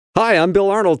Hi, I'm Bill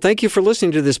Arnold. Thank you for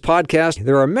listening to this podcast.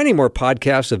 There are many more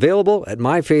podcasts available at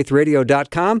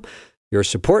myfaithradio.com. Your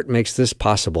support makes this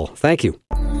possible. Thank you.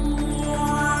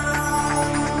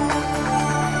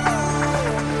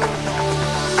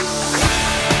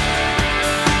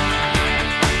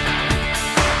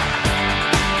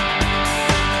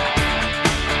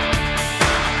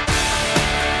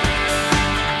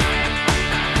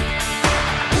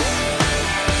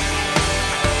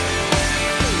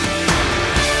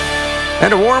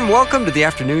 And a warm welcome to the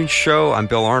afternoon show. I'm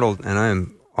Bill Arnold, and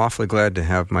I'm awfully glad to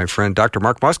have my friend Dr.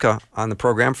 Mark Muska on the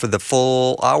program for the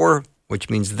full hour, which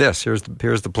means this. Here's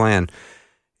the plan.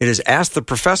 It is Ask the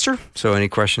Professor, so any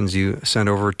questions you send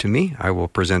over to me, I will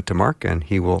present to Mark, and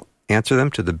he will answer them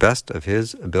to the best of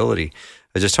his ability. I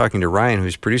was just talking to Ryan,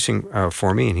 who's producing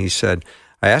for me, and he said,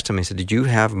 I asked him, I said, did you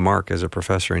have Mark as a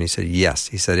professor? And he said, yes.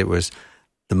 He said, it was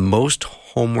the most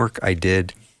homework I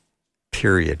did,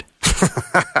 period.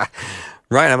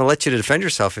 Ryan, I'm going to let you to defend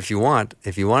yourself if you want.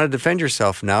 If you want to defend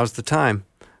yourself, now's the time.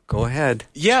 Go ahead.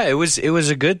 Yeah, it was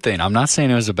a good thing. I'm not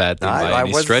saying it was a bad thing by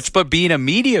any stretch, but being a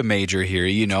media major here,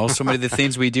 so many of the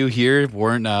things we do here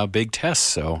weren't big tests.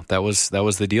 So that was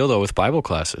the deal, though, with Bible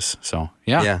classes. So,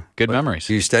 yeah, good memories.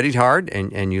 You studied hard,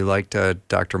 and you liked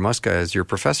Dr. Muska as your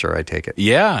professor, I take it.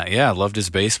 Yeah. Loved his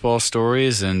baseball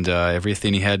stories and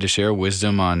everything he had to share,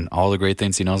 wisdom on all the great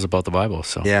things he knows about the Bible.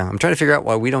 So yeah, I'm trying to figure out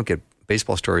why we don't get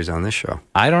baseball stories on this show.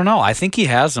 I don't know. I think he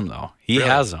has them, though. He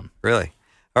has them. Really?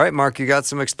 All right, Mark, you got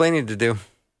some explaining to do.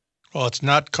 Well, it's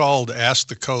not called Ask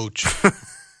the Coach.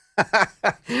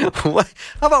 How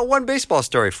about one baseball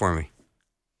story for me?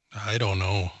 I don't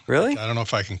know. Really? I don't know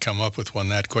if I can come up with one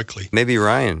that quickly. Maybe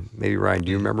Ryan. Do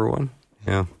you remember one?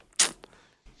 Yeah.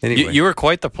 Anyway. You were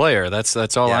quite the player. That's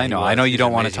all I know. I know you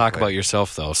don't want to talk player. About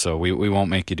yourself, though, so we won't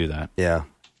make you do that. Yeah.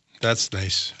 That's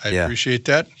nice. I appreciate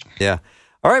that. Yeah.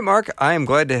 All right, Mark, I am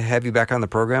glad to have you back on the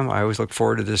program. I always look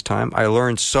forward to this time. I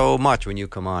learn so much when you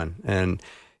come on. And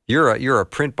you're a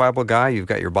print Bible guy. You've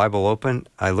got your Bible open.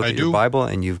 I look at your Bible,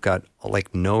 and you've got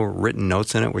like no written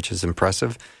notes in it, which is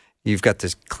impressive. You've got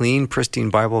this clean, pristine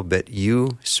Bible, but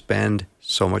you spend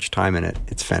so much time in it.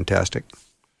 It's fantastic.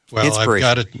 Well, I've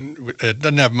got it. It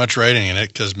doesn't have much writing in it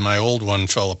because my old one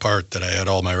fell apart that I had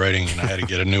all my writing and I had to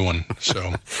get a new one.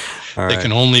 So they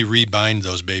can only rebind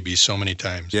those babies so many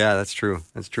times. Yeah, that's true.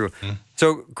 Mm-hmm.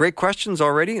 So great questions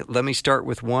already. Let me start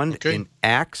with one in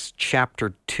Acts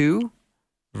chapter 2,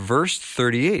 verse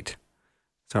 38.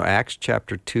 So Acts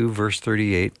chapter 2, verse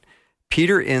 38.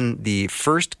 Peter, in the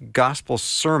first gospel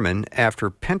sermon after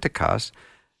Pentecost,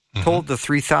 told the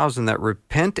 3,000 that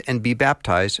repent and be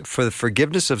baptized for the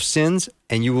forgiveness of sins,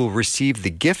 and you will receive the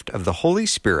gift of the Holy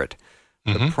Spirit.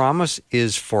 The promise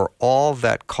is for all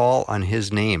that call on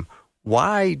his name.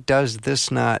 Why does this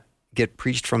not get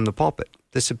preached from the pulpit?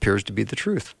 This appears to be the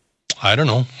truth. I don't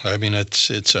know. I mean, it's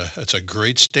a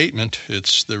great statement.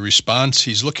 It's the response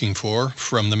he's looking for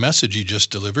from the message he just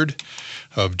delivered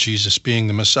of Jesus being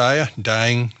the Messiah,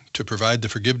 dying to provide the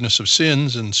forgiveness of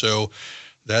sins, and so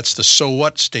that's the so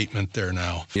what statement there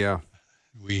now. Yeah.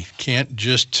 We can't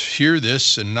just hear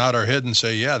this and nod our head and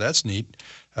say, yeah, that's neat.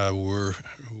 We're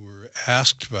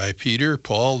asked by Peter,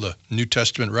 Paul, the New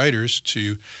Testament writers,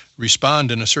 to respond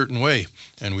in a certain way.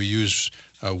 And we use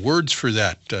words for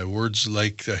that. Words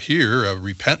like here,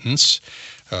 repentance.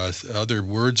 Other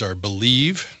words are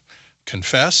believe,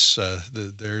 confess.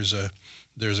 There's a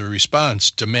response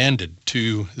demanded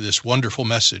to this wonderful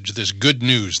message, this good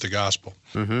news, the gospel.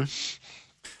 Mm-hmm.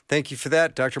 Thank you for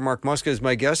that. Dr. Mark Muska is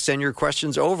my guest. Send your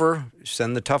questions over.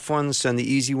 Send the tough ones, send the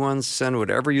easy ones, send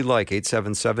whatever you like.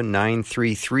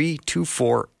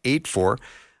 877-933-2484.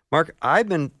 Mark, I've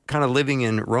been kind of living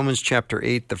in Romans chapter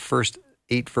 8, the first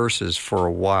 8 verses for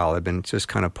a while. I've been just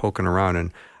kind of poking around,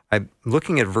 and I'm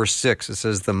looking at verse 6. It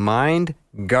says, the mind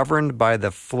governed by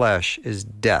the flesh is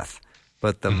death,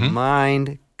 but the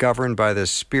mind governed by the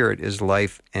Spirit is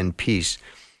life and peace.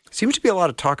 Seems to be a lot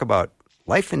of talk about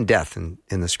life and death in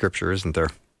the Scripture, isn't there?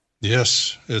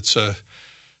 Yes. It's a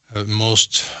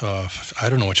most, I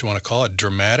don't know what you want to call it,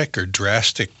 dramatic or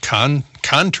drastic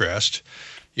contrast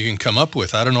you can come up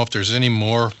with. I don't know if there's any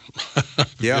more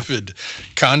vivid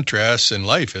contrasts in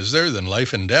life, is there, than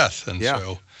life and death? And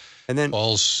so and then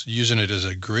Paul's using it as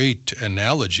a great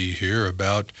analogy here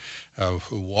about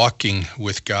walking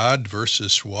with God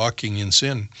versus walking in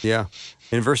sin. Yeah.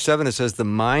 In verse 7, it says, the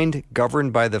mind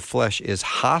governed by the flesh is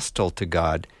hostile to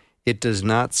God. It does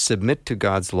not submit to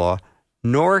God's law,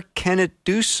 nor can it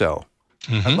do so.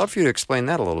 I'd love for you to explain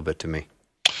that a little bit to me.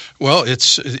 Well,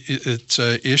 it's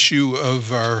an issue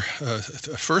of our,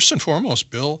 first and foremost,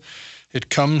 Bill, it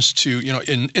comes to,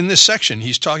 in this section,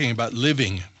 he's talking about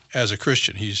living as a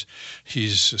Christian. He's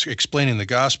explaining the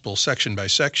gospel section by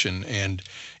section, and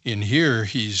in here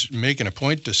he's making a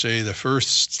point to say the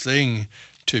first thing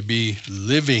to be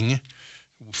living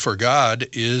for God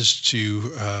is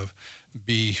to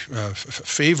be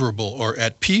favorable or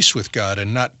at peace with God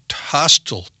and not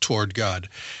hostile toward God.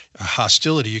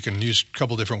 Hostility, you can use a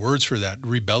couple different words for that.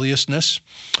 Rebelliousness,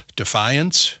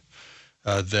 defiance,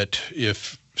 that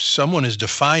if someone is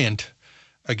defiant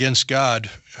against God,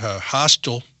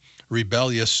 hostile,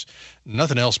 rebellious,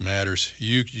 nothing else matters.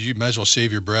 You might as well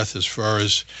save your breath as far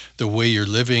as the way you're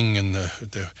living and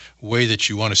the way that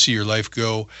you want to see your life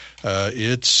go.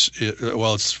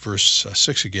 It's verse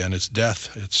 6 again. It's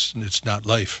death. It's not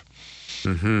life.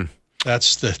 Mm-hmm.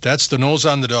 That's the nose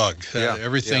on the dog.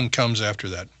 Everything comes after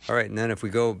that. All right, and then if we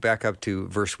go back up to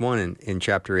verse 1 in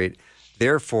chapter 8,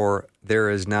 therefore there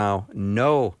is now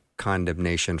no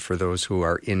condemnation for those who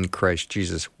are in Christ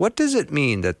Jesus. What does it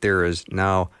mean that there is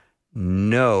now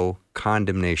no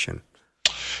condemnation?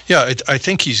 Yeah, I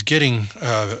think he's getting,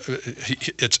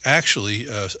 it's actually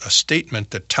a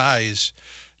statement that ties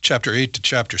chapter 8 to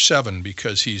chapter 7,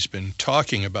 because he's been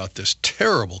talking about this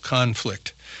terrible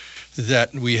conflict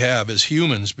that we have as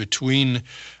humans between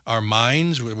our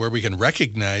minds, where we can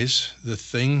recognize the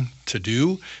thing to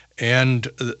do, and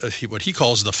what he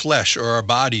calls the flesh, or our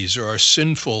bodies, or our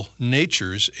sinful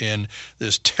natures, and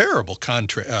this terrible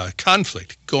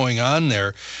conflict going on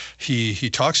there. He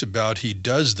talks about he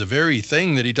does the very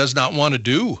thing that he does not want to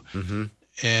do. Mm-hmm.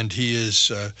 And he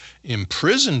is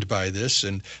imprisoned by this,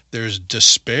 and there's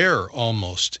despair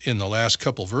almost in the last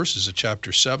couple verses of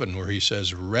chapter 7, where he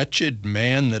says, "Wretched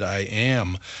man that I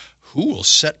am, who will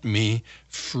set me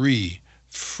free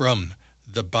from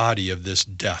the body of this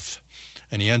death?"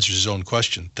 And he answers his own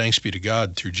question, "Thanks be to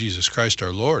God through Jesus Christ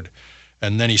our Lord."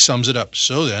 And then he sums it up.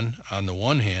 "So then, on the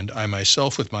one hand, I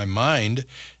myself with my mind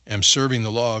am serving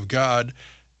the law of God,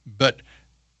 but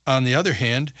on the other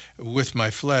hand, with my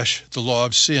flesh, the law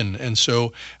of sin." And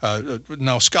so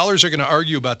now scholars are going to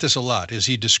argue about this a lot. Is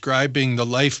he describing the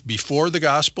life before the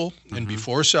gospel and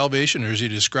before salvation, or is he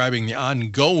describing the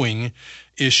ongoing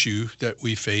issue that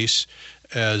we face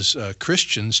as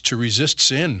Christians to resist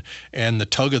sin and the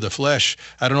tug of the flesh?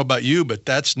 I don't know about you, but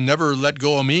that's never let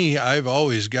go of me. I've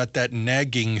always got that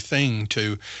nagging thing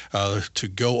to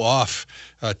go off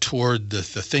toward the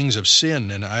things of sin,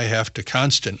 and I have to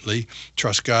constantly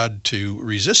trust God to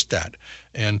resist that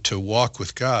and to walk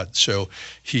with God. So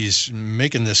he's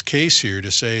making this case here to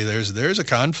say there's a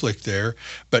conflict there,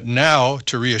 but now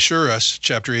to reassure us,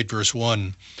 chapter 8, verse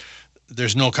 1,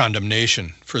 there's no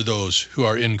condemnation for those who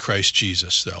are in Christ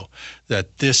Jesus, though,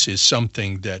 that this is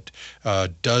something that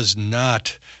does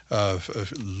not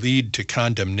lead to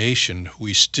condemnation.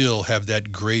 We still have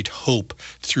that great hope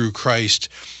through Christ.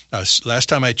 Last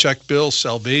time I checked, Bill,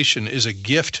 salvation is a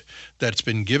gift that's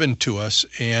been given to us,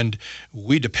 and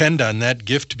we depend on that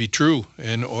gift to be true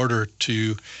in order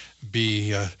to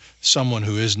be someone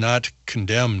who is not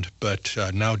condemned, but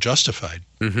now justified.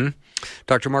 Mm-hmm.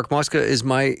 Dr. Mark Muska is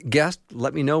my guest.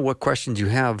 Let me know what questions you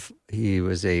have. He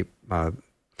was a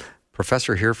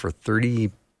professor here for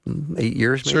 38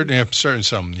 years, maybe? Certain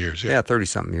some years. Yeah,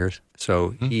 30-something years.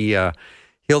 So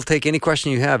he'll take any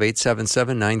question you have,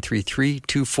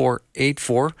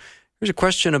 877-933-2484. Here's a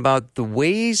question about the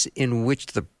ways in which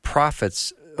the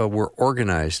prophets were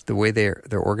organized, the way they're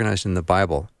organized in the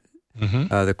Bible. Mm-hmm.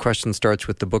 The question starts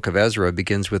with the book of Ezra,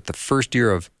 begins with the first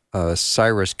year of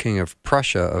Cyrus, king of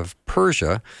Persia,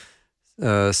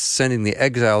 sending the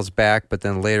exiles back, but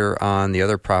then later on the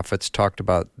other prophets talked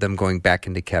about them going back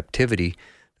into captivity.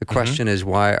 The question is,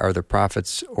 why are the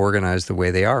prophets organized the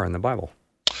way they are in the Bible?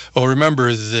 Well,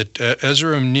 remember that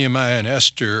Ezra, Nehemiah, and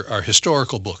Esther are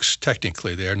historical books.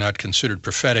 Technically, they are not considered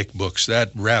prophetic books.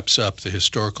 That wraps up the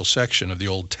historical section of the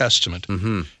Old Testament.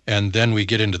 Mm-hmm. And then we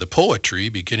get into the poetry,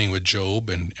 beginning with Job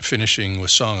and finishing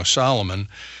with Song of Solomon.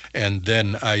 And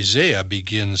then Isaiah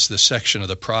begins the section of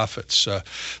the prophets.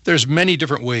 There's many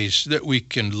different ways that we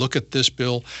can look at this,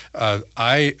 Bill.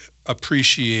 I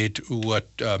appreciate what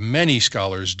many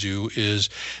scholars do is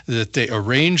that they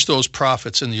arrange those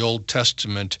prophets in the Old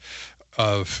Testament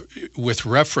with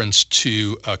reference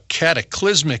to a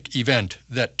cataclysmic event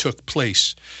that took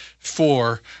place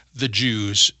for the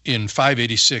Jews in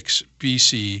 586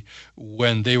 BC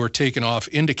when they were taken off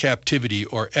into captivity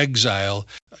or exile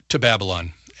to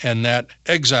Babylon. And that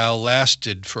exile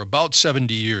lasted for about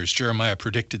 70 years. Jeremiah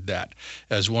predicted that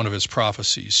as one of his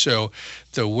prophecies. So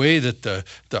the way that the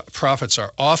prophets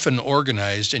are often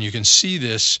organized, and you can see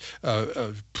this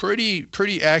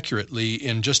pretty accurately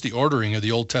in just the ordering of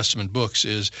the Old Testament books,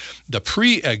 is the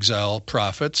pre-exile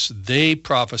prophets, they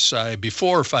prophesy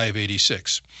before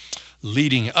 586.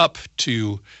 leading up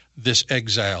to this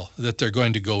exile that they're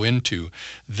going to go into.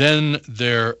 Then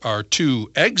there are two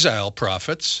exile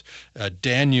prophets,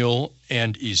 Daniel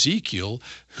and Ezekiel,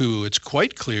 who it's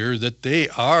quite clear that they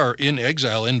are in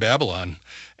exile in Babylon,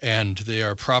 and they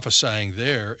are prophesying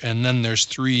there. And then there's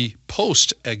three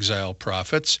post-exile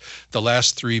prophets, the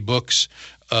last three books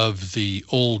of the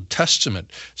Old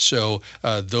Testament. So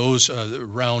those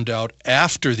round out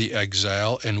after the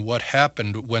exile and what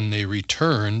happened when they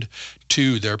returned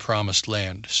to their promised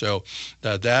land. So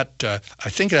I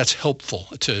think that's helpful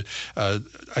to,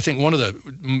 I think one of the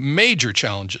major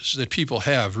challenges that people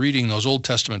have reading those Old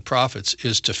Testament prophets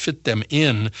is to fit them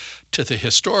in to the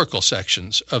historical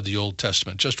sections of the Old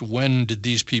Testament. Just when did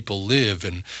these people live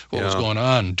and what was going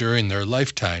on during their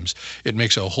lifetimes? It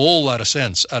makes a whole lot of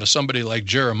sense out of somebody like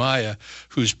Jeremiah,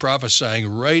 who's prophesying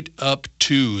right up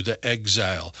to the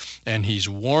exile, and he's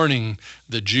warning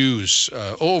the Jews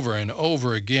over and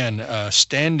over again,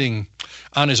 standing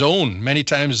on his own. Many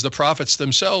times the prophets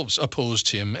themselves opposed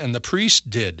him, and the priests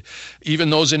did.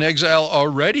 Even those in exile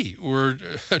already were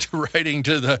writing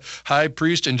to the high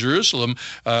priest in Jerusalem,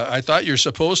 I thought you're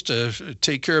supposed to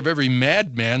take care of every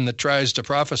madman that tries to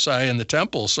prophesy in the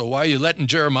temple, so why are you letting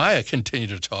Jeremiah continue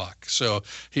to talk? So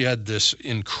he had this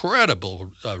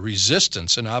incredible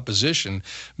resistance and opposition,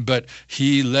 but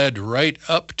he led right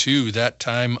up to that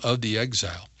time of the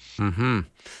exile. Mm-hmm.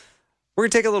 We're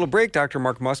going to take a little break. Dr.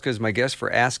 Mark Muska is my guest for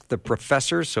Ask the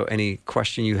Professor. So any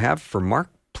question you have for Mark,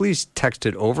 please text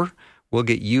it over. We'll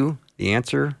get you the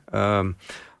answer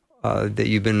that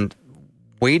you've been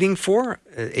waiting for,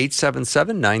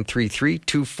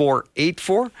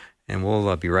 877-933-2484. And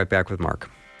we'll be right back with Mark.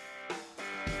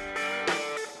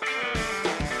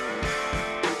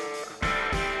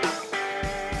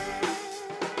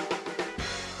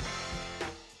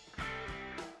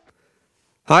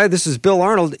 Hi, this is Bill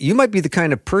Arnold. You might be the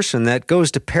kind of person that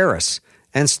goes to Paris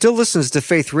and still listens to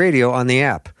Faith Radio on the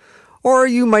app. Or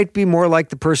you might be more like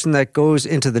the person that goes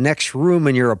into the next room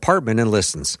in your apartment and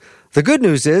listens. The good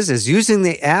news is using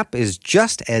the app is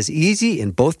just as easy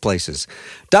in both places.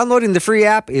 Downloading the free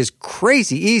app is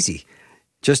crazy easy.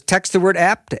 Just text the word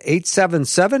app to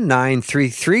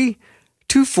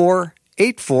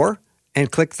 877-933-2484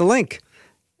 and click the link.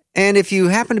 And if you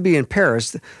happen to be in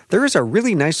Paris, there is a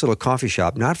really nice little coffee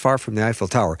shop not far from the Eiffel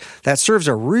Tower that serves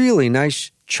a really nice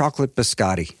chocolate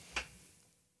biscotti.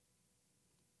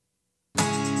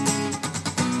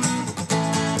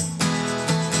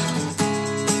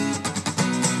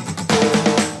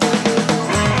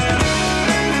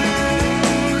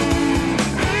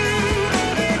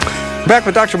 Back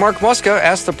with Dr. Mark Muska,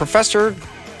 Ask the Professor.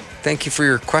 Thank you for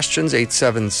your questions,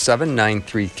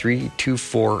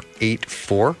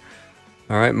 877-933-2484. All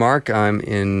right, Mark, I'm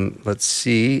in,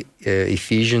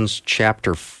 Ephesians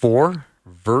chapter 4,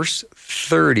 verse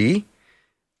 30.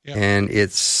 Yep. And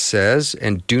it says,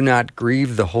 "And do not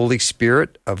grieve the Holy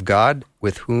Spirit of God,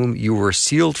 with whom you were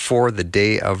sealed for the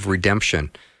day of redemption."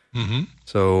 Mm-hmm.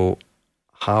 So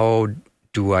how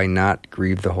do I not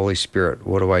grieve the Holy Spirit?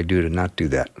 What do I do to not do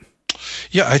that?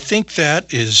 Yeah, I think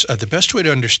that is the best way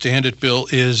to understand it, Bill,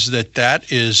 is that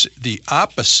is the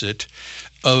opposite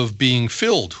of being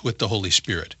filled with the Holy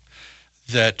Spirit.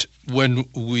 That when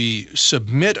we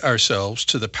submit ourselves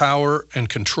to the power and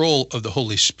control of the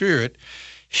Holy Spirit,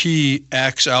 He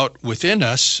acts out within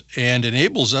us and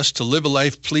enables us to live a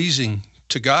life pleasing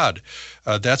to God.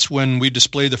 That's when we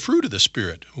display the fruit of the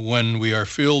Spirit, when we are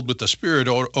filled with the Spirit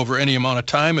over any amount of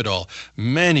time at all.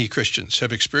 Many Christians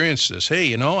have experienced this.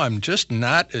 Hey, I'm just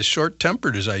not as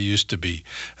short-tempered as I used to be.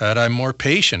 That I'm more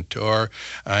patient, or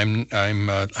I'm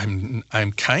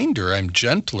kinder, I'm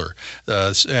gentler.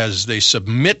 As they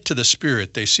submit to the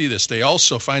Spirit, they see this. They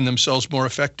also find themselves more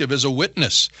effective as a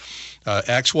witness.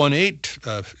 Acts 1:8,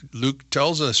 Luke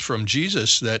tells us from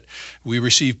Jesus that we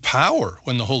receive power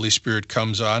when the Holy Spirit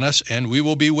comes on us, and we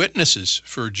will be witnesses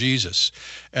for Jesus.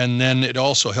 And then it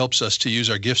also helps us to use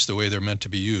our gifts the way they're meant to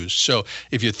be used. So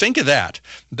if you think of that,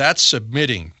 that's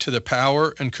submitting to the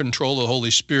power and control of the Holy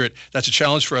Spirit. That's a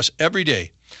challenge for us every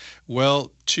day.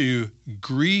 Well, to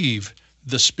grieve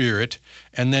the Spirit.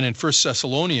 And then in 1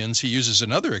 Thessalonians, he uses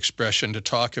another expression to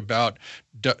talk about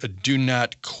do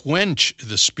not quench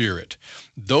the Spirit.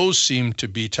 Those seem to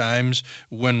be times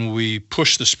when we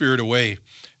push the Spirit away,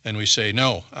 and we say,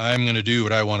 no, I'm going to do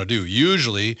what I want to do.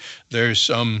 Usually there's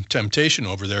some temptation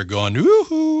over there going,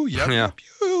 woo-hoo, yep,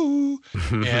 yoo,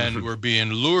 and we're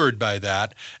being lured by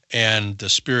that, and the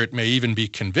Spirit may even be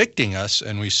convicting us,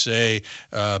 and we say,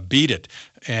 beat it,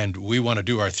 and we want to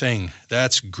do our thing.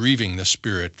 That's grieving the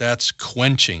Spirit. That's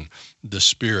quenching the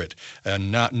Spirit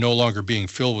and no longer being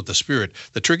filled with the Spirit.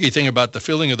 The tricky thing about the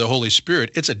filling of the Holy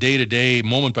Spirit, it's a day-to-day,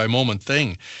 moment-by-moment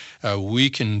thing. We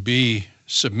can be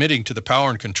submitting to the power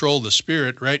and control of the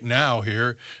Spirit right now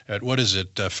here at,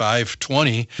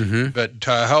 5:20. Mm-hmm. But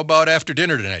how about after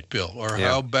dinner tonight, Bill? Or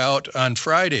how about on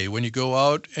Friday when you go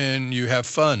out and you have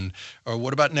fun? Or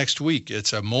what about next week?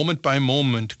 It's a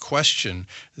moment-by-moment question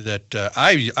that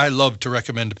I love to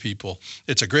recommend to people.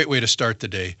 It's a great way to start the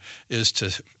day, is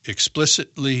to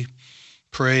explicitly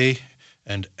pray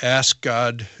and ask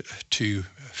God to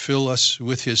fill us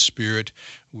with His Spirit.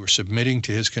 We're submitting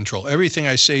to His control. Everything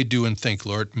I say, do, and think,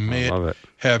 Lord, may it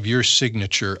have your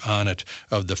signature on it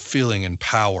of the filling and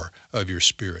power of your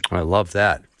Spirit. I love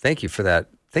that. Thank you for that.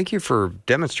 Thank you for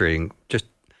demonstrating just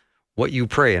what you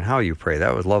pray and how you pray.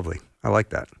 That was lovely. I like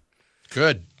that.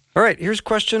 Good. All right, here's a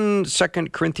question,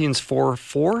 2 Corinthians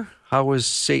 4:4. How is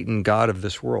Satan God of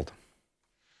this world?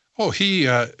 Oh, he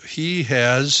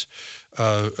has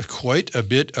quite a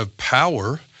bit of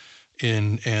power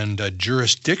and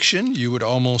jurisdiction, you would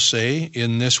almost say,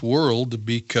 in this world,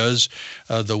 because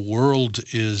the world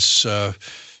is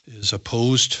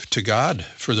opposed to God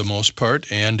for the most part,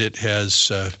 and it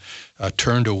has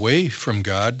turned away from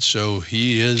God. So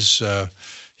he is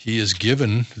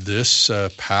given this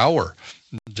power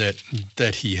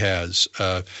that he has.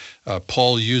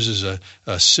 Paul uses a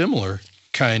similar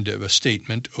kind of a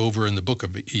statement over in the book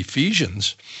of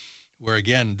Ephesians, where,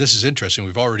 again, this is interesting.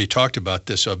 We've already talked about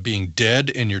this, of being dead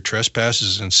in your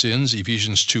trespasses and sins,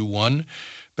 Ephesians 2:1.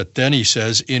 But then he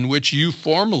says, in which you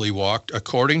formerly walked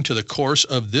according to the course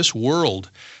of this world,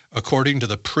 according to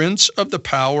the prince of the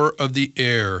power of the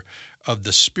air, of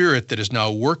the spirit that is now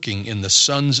working in the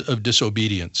sons of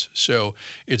disobedience. So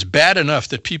it's bad enough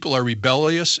that people are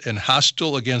rebellious and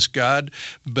hostile against God,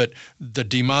 but the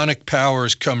demonic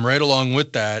powers come right along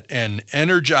with that and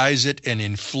energize it and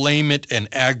inflame it and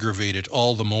aggravate it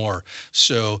all the more,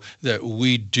 so that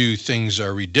we do things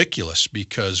are ridiculous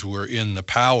because we're in the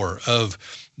power of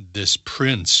this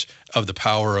prince of the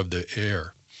power of the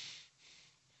air.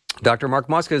 Dr. Mark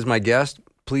Muska is my guest.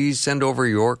 Please send over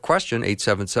your question,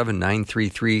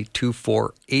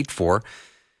 877-933-2484.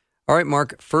 All right,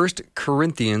 Mark, 1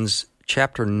 Corinthians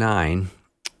chapter 9,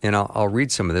 and I'll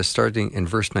read some of this, starting in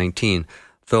verse 19.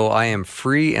 Though I am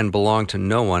free and belong to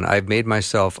no one, I've made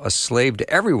myself a slave to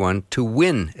everyone to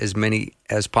win as many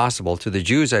as possible. To the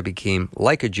Jews I became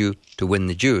like a Jew to win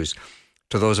the Jews.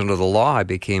 To those under the law I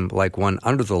became like one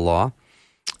under the law,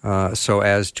 so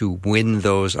as to win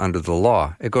those under the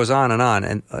law. It goes on,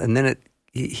 and then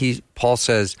Paul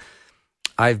says,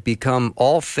 I've become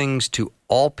all things to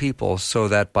all people, so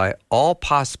that by all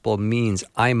possible means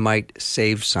I might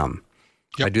save some.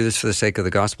 Yep. I do this for the sake of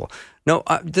the gospel. No,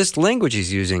 this language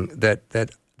he's using, that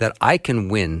I can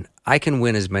win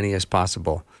as many as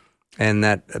possible, and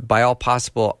that by all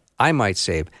possible I might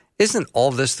save. Isn't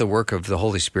all this the work of the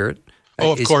Holy Spirit?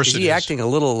 Oh, of course it is. Is he acting a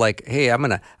little like, hey, I'm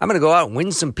gonna go out and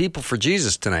win some people for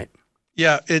Jesus tonight?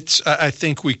 Yeah, I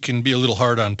think we can be a little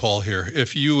hard on Paul here.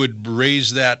 If you would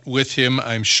raise that with him,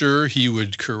 I'm sure he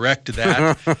would correct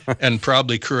that and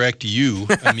probably correct you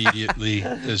immediately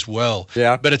as well.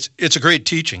 Yeah. But it's a great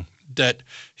teaching that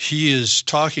he is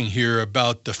talking here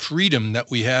about the freedom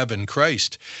that we have in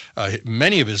Christ.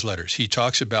 Many of his letters, he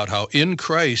talks about how in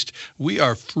Christ we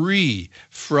are free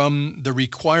from the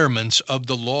requirements of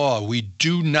the law. We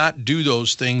do not do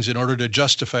those things in order to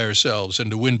justify ourselves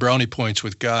and to win brownie points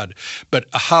with God. But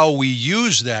how we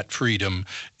use that freedom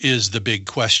is the big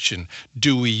question.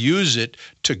 Do we use it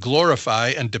to glorify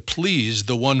and to please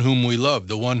the one whom we love,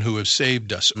 the one who has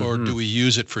saved us, or do we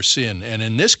use it for sin? And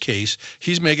in this case,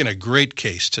 he's making a great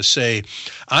case to say,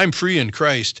 I'm free in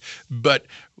Christ, but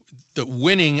the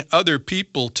winning other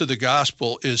people to the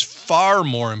gospel is far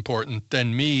more important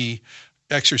than me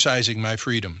exercising my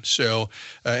freedom. So,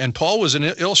 and Paul was an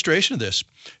illustration of this.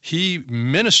 He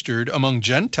ministered among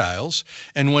Gentiles,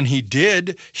 and when he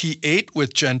did, he ate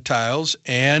with Gentiles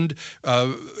and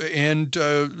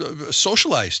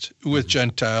socialized with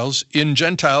Gentiles in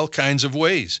Gentile kinds of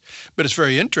ways. But it's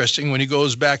very interesting when he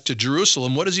goes back to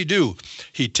Jerusalem. What does he do?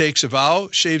 He takes a vow,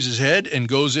 shaves his head, and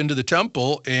goes into the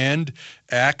temple and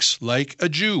acts like a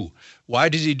Jew. Why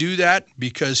does he do that?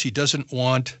 Because he doesn't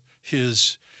want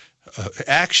his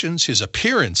actions, his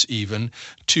appearance even,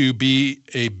 to be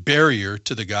a barrier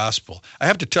to the gospel. I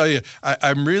have to tell you,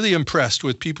 I'm really impressed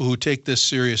with people who take this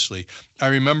seriously. I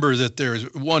remember that there's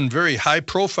one very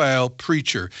high-profile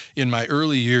preacher in my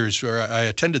early years where I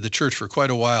attended the church for quite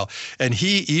a while, and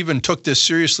he even took this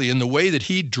seriously in the way that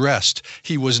he dressed.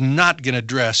 He was not going to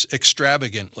dress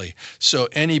extravagantly. So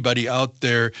anybody out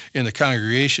there in the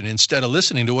congregation, instead of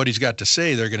listening to what he's got to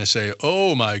say, they're going to say,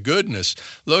 "Oh my goodness,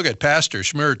 look at Pastor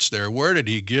Schmertz there. Where did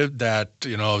he get that,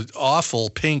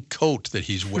 awful pink coat that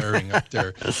he's wearing up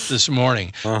there this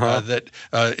morning?"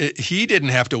 He didn't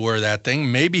have to wear that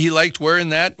thing. Maybe he liked wearing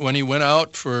that when he went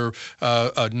out for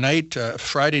a night,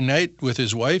 Friday night with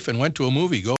his wife and went to a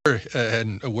movie. Go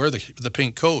and wear the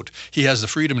pink coat. He has the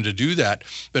freedom to do that.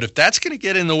 But if that's going to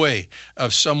get in the way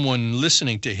of someone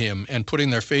listening to him and putting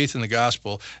their faith in the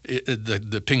gospel,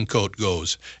 the pink coat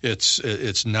goes.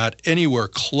 It's not anywhere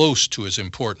close to as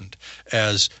important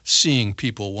as seeing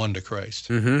people won to Christ.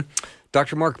 Mm-hmm.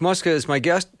 Dr. Mark Muska is my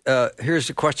guest. Here's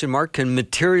a question, Mark. Can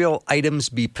material items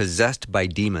be possessed by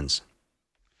demons?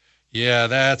 Yeah,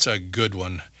 that's a good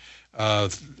one.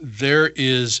 There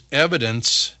is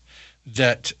evidence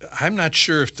that I'm not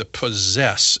sure if the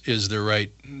possess is the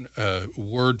right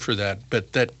word for that,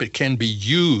 but that can be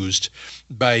used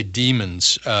by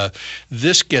demons.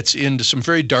 This gets into some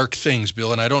very dark things,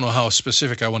 Bill, and I don't know how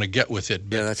specific I want to get with it.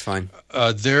 But, yeah, that's fine.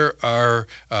 There are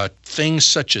things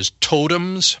such as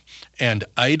totems and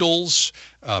idols,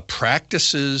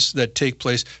 practices that take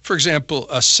place. For example,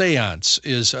 a seance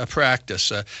is a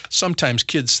practice. Sometimes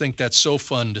kids think that's so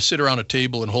fun to sit around a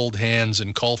table and hold hands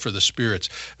and call for the spirits.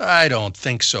 I don't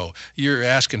think so. You're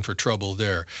asking for trouble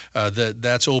there.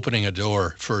 That's opening a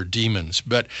door for demons.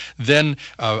 But then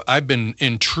I've been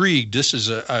intrigued. This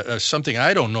is something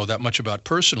I don't know that much about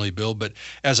personally, Bill, but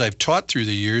as I've taught through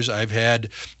the years, I've had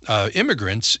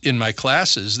immigrants in my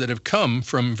classes that have come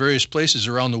from various places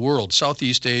around the world,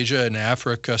 Southeast Asia and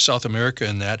Africa, South America,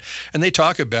 and that. And they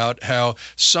talk about how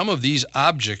some of these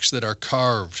objects that are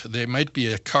carved, they might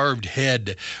be a carved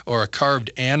head or a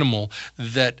carved animal,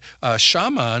 that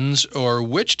shamans or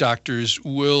witch doctors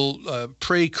will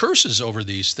pray curses over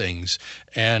these things.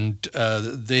 And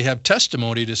they have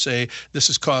testimony to say this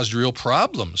has caused real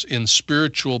problems in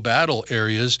spiritual battle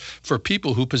areas for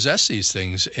people who possess these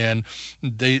things. And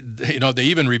they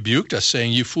even rebuked us,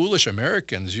 saying, "You foolish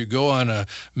Americans, you go on a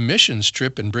missions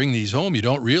trip and bring these home. You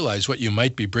don't realize what you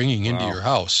might be bringing into your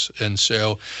house." And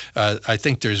so I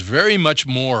think there's very much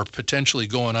more potentially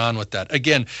going on with that.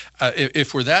 Again,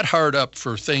 if we're that hard up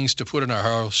for things to put in our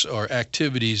house or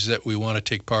activities that we want to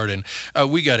take part in,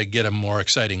 we got to get a more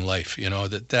exciting life.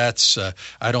 That's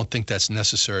I don't think that's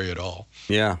necessary at all.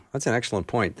 Yeah, that's an excellent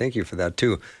point. Thank you for that,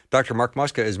 too. Dr. Mark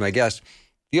Muska is my guest.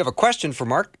 If you have a question for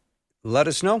Mark, let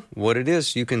us know what it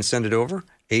is. You can send it over,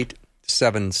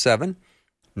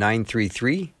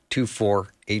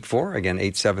 877-933-2484. Again,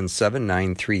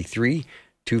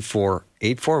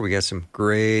 877-933-2484. We got some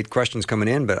great questions coming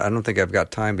in, but I don't think I've got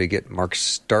time to get Mark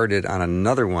started on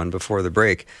another one before the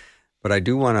break. But I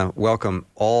do want to welcome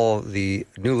all the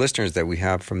new listeners that we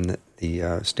have from the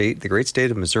great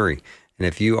state of Missouri. And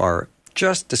if you are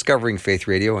just discovering Faith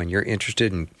Radio and you're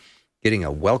interested in getting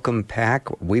a welcome pack,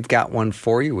 we've got one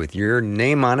for you with your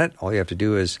name on it. All you have to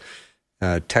do is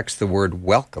text the word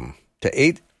welcome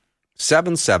to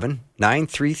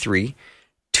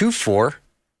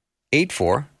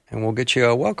 877-933-2484, and we'll get you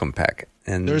a welcome pack.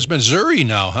 And there's Missouri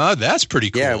now, huh? That's pretty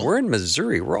cool. Yeah, we're in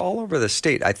Missouri. We're all over the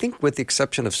state, I think with the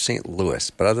exception of St. Louis.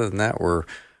 But other than that, we're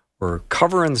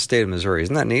covering the state of Missouri.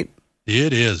 Isn't that neat?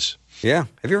 It is. Yeah.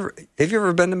 Have you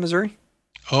ever been to Missouri?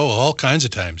 Oh, all kinds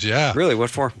of times, yeah. Really?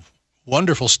 What for?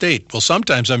 Wonderful state. Well,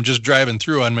 sometimes I'm just driving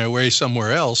through on my way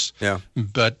somewhere else. Yeah.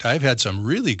 But I've had some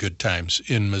really good times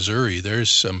in Missouri. There's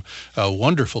some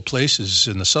wonderful places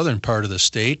in the southern part of the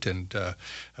state, and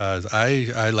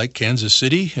I like Kansas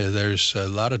City. There's a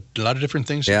lot of different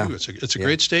things to do. It's a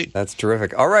great state. That's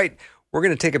terrific. All right, we're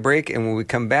going to take a break, and when we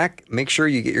come back, make sure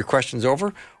you get your questions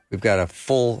over. We've got a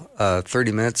full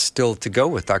 30 minutes still to go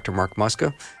with Dr. Mark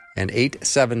Muska, and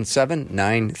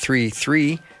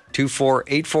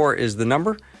 877-933-2484 is the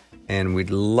number, and we'd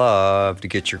love to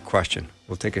get your question.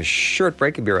 We'll take a short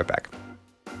break and be right back.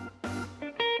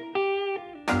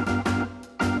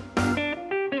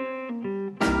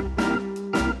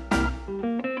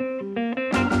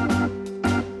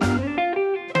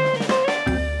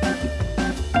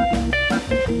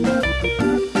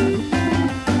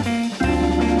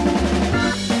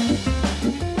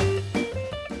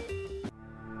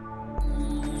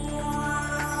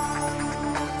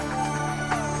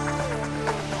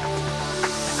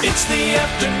 It's the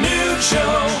afternoon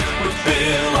show with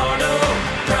Bill Arnold.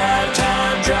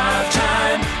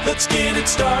 Let's get it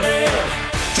started.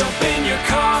 Jump in your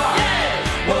car.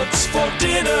 Yeah. What's for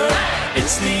dinner? Hey.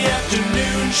 It's the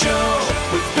afternoon show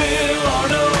with Bill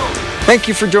Arnold. Thank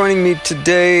you for joining me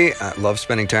today. I love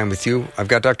spending time with you. I've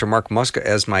got Dr. Mark Muska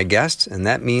as my guest, and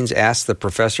that means Ask the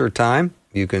Professor time.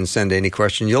 You can send any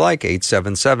question you like,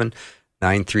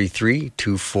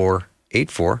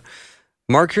 877-933-2484.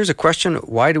 Mark, here's a question.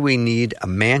 Why do we need a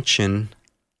mansion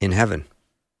in heaven?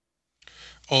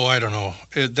 Oh, I don't know.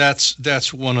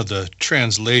 That's one of the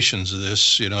translations of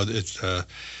this. You know,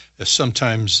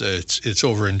 sometimes it's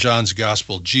over in John's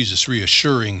Gospel, Jesus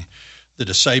reassuring the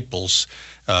disciples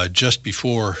just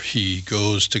before he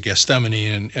goes to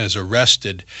Gethsemane and is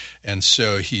arrested, and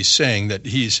so he's saying that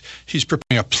he's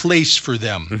preparing a place for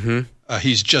them. Mm-hmm.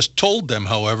 He's just told them,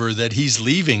 however, that he's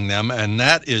leaving them, and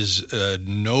that is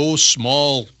no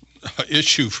small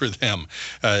issue for them.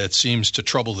 It seems to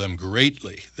trouble them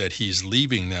greatly that he's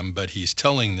leaving them, but he's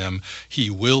telling them he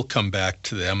will come back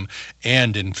to them,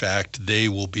 and in fact, they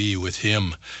will be with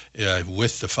him,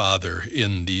 with the Father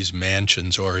in these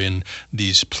mansions or in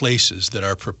these places that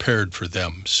are prepared for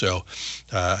them. So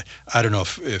I don't know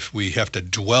if we have to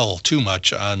dwell too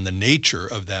much on the nature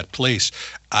of that place.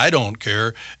 I don't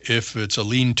care if it's a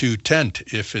lean-to tent,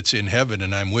 if it's in heaven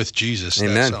and I'm with Jesus.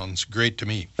 Amen. That sounds great to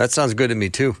me. That sounds good to me,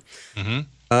 too.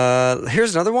 Mm-hmm.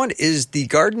 Here's another one. Is the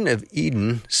Garden of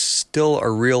Eden still a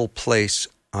real place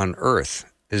on earth?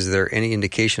 Is there any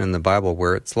indication in the Bible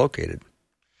where it's located?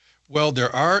 Well,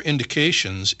 there are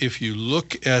indications. If you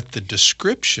look at the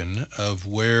description of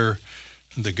where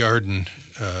the garden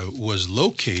was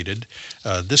located,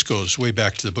 this goes way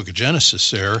back to the book of Genesis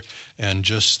there, and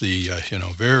just the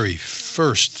very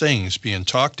first things being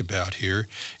talked about here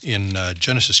in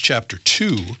Genesis chapter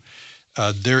 2.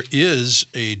 There is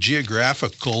a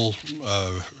geographical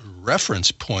reference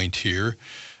point here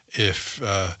if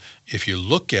you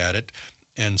look at it.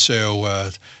 And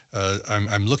so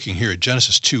I'm looking here at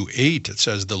Genesis 2:8. It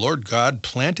says, "The Lord God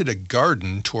planted a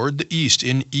garden toward the east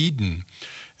in Eden,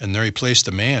 and there he placed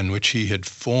the man which he had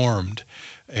formed."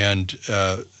 And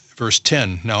verse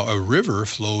 10, "Now a river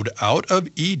flowed out of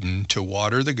Eden to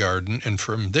water the garden, and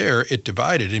from there it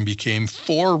divided and became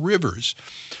 4 rivers.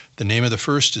 The name of the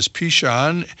first is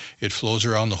Pishon. It flows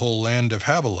around the whole land of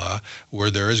Havilah, where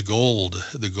there is gold.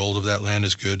 The gold of that land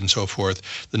is good," and so forth.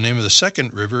 "The name of the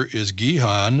second river is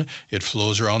Gihon. It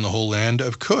flows around the whole land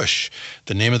of Cush.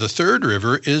 The name of the third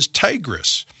river is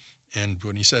Tigris." And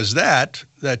when he says that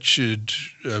should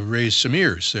raise some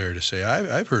ears there to say,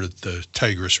 I've heard of the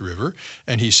Tigris River.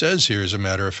 And he says here, as a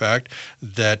matter of fact,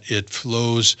 that it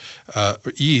flows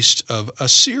east of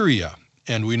Assyria.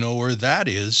 And we know where that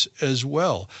is as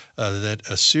well, that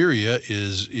Assyria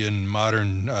is in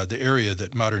the area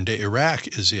that modern-day Iraq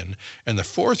is in. And the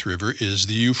fourth river is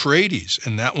the Euphrates.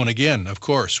 And that one, again, of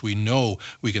course, we know,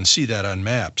 we can see that on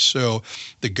maps. So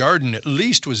the garden at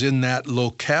least was in that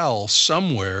locale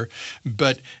somewhere,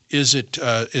 but does it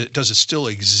still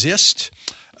exist?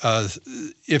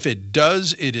 If it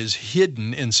does, it is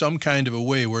hidden in some kind of a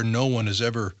way where no one has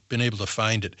ever been able to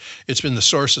find it. It's been the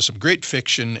source of some great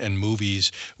fiction and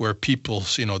movies where people,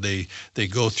 they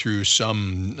go through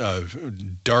some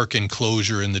dark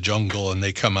enclosure in the jungle and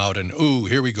they come out and, ooh,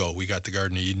 here we go, we got the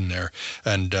Garden of Eden there,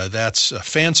 and that's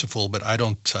fanciful. But I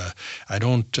don't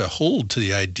hold to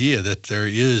the idea that there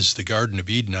is the Garden of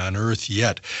Eden on Earth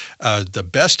yet. The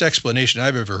best explanation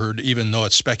I've ever heard, even though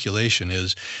it's speculation,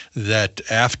 is that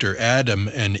after Adam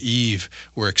and Eve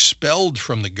were expelled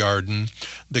from the garden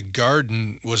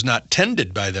was not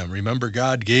tended by them. Remember,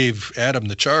 God gave Adam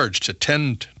the charge to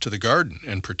tend to the garden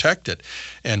and protect it.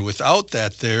 And without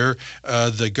that the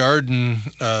garden,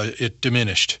 it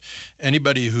diminished.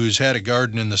 Anybody who's had a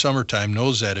garden in the summertime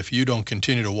knows that if you don't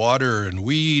continue to water and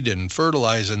weed and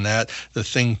fertilize in that, the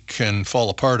thing can fall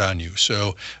apart on you.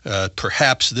 So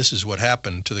perhaps this is what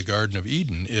happened to the Garden of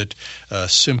Eden. It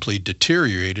simply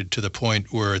deteriorated to the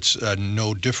point where it's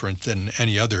no different than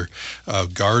any other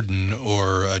garden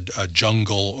or a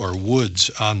jungle or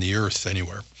woods on the earth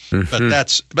anywhere. Mm-hmm.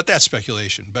 But that's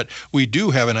speculation. But we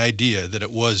do have an idea that it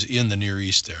was in the Near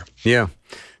East there. Yeah.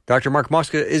 Dr. Mark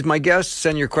Muska is my guest.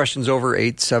 Send your questions over,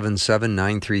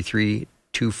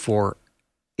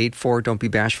 877-933-2484. Don't be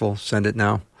bashful. Send it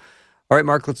now. All right,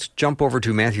 Mark, let's jump over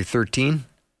to Matthew 13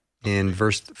 in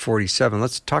verse 47.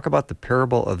 Let's talk about the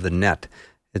parable of the net.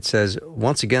 It says,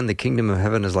 "Once again, the kingdom of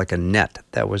heaven is like a net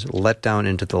that was let down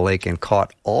into the lake and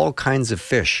caught all kinds of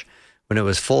fish. When it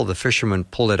was full, the fishermen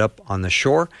pulled it up on the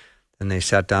shore. Then they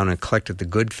sat down and collected the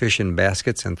good fish in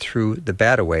baskets and threw the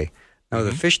bad away." Now,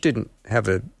 the fish didn't have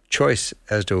a choice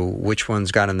as to which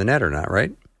ones got in the net or not,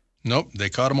 right? Nope, they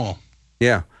caught them all.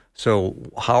 Yeah. So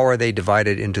how are they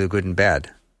divided into good and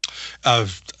bad?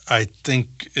 I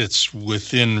think it's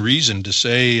within reason to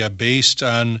say, based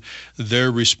on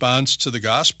their response to the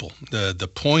gospel, the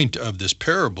point of this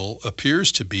parable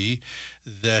appears to be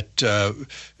that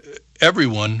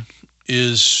everyone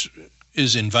is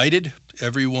invited.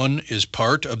 Everyone is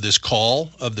part of this call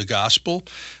of the gospel,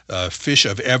 fish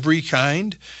of every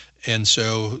kind. And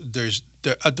so there's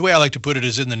the way I like to put it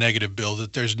is in the negative, Bill,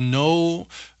 that there's no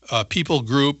people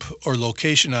group or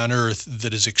location on earth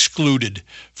that is excluded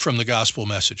from the gospel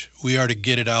message. We are to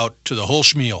get it out to the whole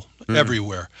schmeal,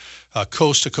 everywhere,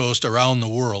 coast to coast, around the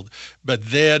world. But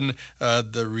then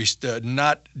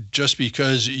not just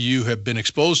because you have been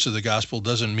exposed to the gospel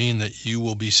doesn't mean that you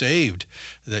will be saved,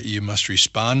 that you must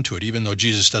respond to it, even though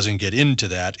Jesus doesn't get into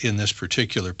that in this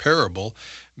particular parable.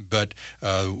 But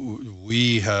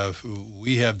we have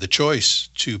the choice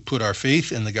to put our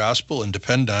faith in the gospel and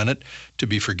depend on it to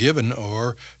be forgiven,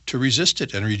 or to resist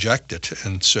it and reject it.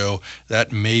 And so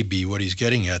that may be what he's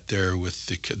getting at there with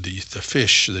the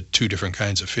fish, the two different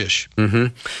kinds of fish.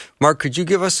 Mm-hmm. Mark, could you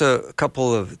give us a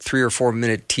couple of 3 or 4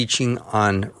 minute teaching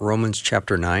on Romans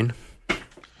chapter 9?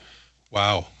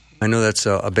 Wow. I know that's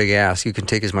a big ask. You can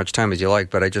take as much time as you like,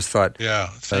 but I just thought... Yeah,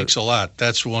 thanks a lot.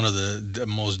 That's one of the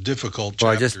most difficult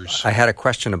chapters. I had a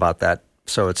question about that,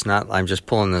 so it's not... I'm just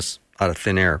pulling this out of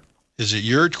thin air. Is it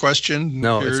your question?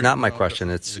 No, it's not my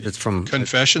question. It's from...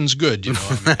 Confession's good, you know.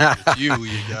 With you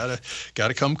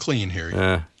gotta come clean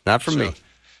here. Not for me.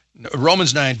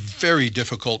 Romans 9, very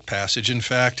difficult passage. In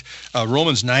fact,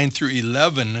 Romans 9 through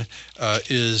 11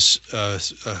 is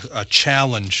a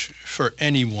challenge for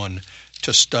anyone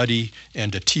to study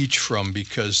and to teach from,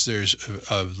 because there's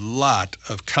a lot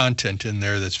of content in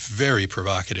there that's very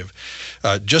provocative.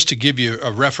 Just to give you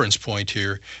a reference point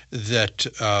here, that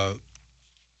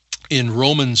in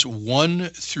Romans 1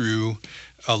 through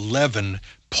 11,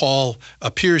 Paul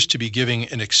appears to be giving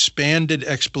an expanded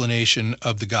explanation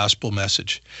of the gospel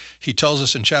message. He tells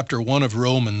us in chapter 1 of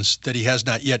Romans that he has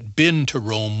not yet been to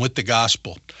Rome with the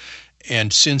gospel.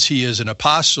 And since he is an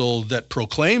apostle that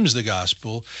proclaims the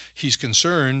gospel, he's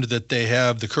concerned that they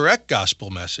have the correct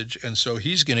gospel message. And so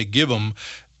he's going to give them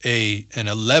an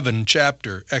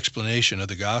 11-chapter explanation of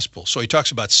the gospel. So he talks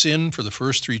about sin for the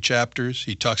first 3 chapters.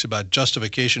 He talks about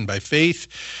justification by faith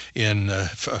in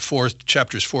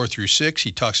chapters 4 through 6.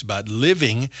 He talks about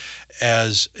living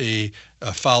as a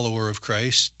follower of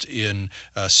Christ in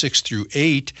 6 through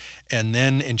 8. And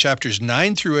then in chapters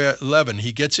 9 through 11,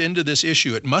 he gets into this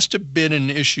issue. It must have been an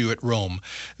issue at Rome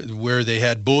where they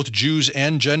had both Jews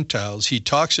and Gentiles. He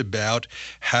talks about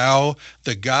how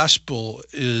the gospel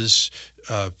is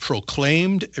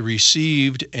proclaimed,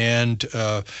 received, and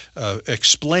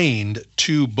explained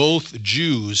to both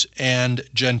Jews and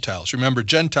Gentiles. Remember,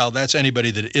 Gentile, that's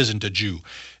anybody that isn't a Jew.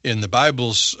 In the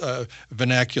Bible's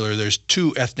vernacular, there's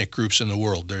 2 ethnic groups in the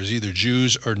world. There's either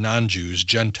Jews or non-Jews,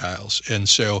 Gentiles. And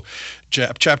so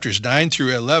chapters 9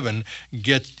 through 11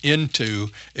 get into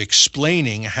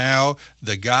explaining how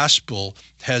the gospel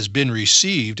has been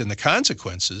received and the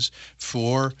consequences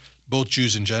for both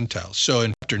Jews and Gentiles. So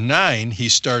in chapter 9, he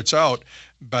starts out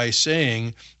by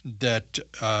saying that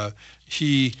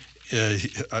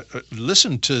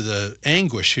listen to the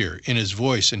anguish here in his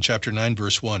voice in chapter 9,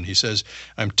 verse 1. He says,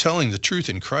 I'm telling the truth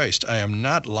in Christ. I am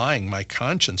not lying. My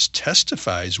conscience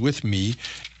testifies with me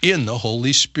in the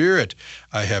Holy Spirit.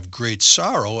 I have great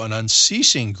sorrow and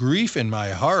unceasing grief in my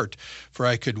heart, for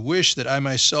I could wish that I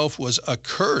myself was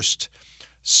accursed,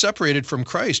 separated from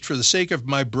Christ for the sake of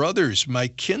my brothers, my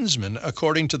kinsmen,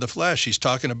 according to the flesh. He's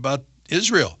talking about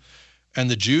Israel and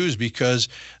the Jews, because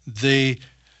they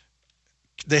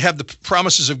have the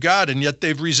promises of God, and yet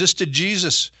they've resisted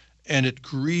Jesus, and it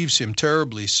grieves him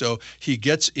terribly. So he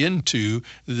gets into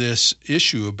this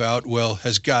issue about, well,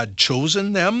 has God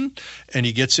chosen them? And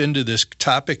he gets into this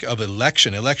topic of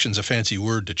election. Election's a fancy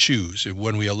word to choose.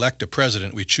 When we elect a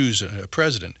president, we choose a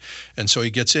president. And so he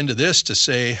gets into this to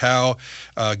say how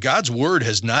God's word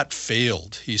has not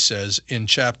failed, he says in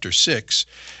chapter 6.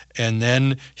 And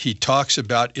then he talks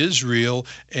about Israel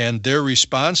and their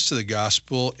response to the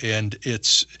gospel, and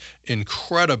it's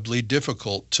incredibly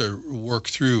difficult to work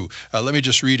through. Let me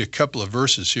just read a couple of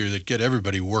verses here that get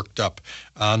everybody worked up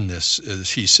on this.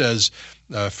 He says,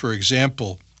 for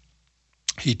example,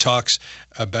 he talks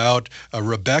about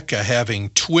Rebekah having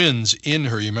twins in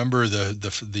her. You remember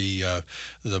the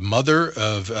mother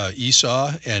of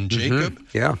Esau and Jacob?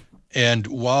 Mm-hmm. Yeah. And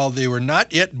while they were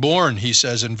not yet born, he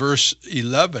says in verse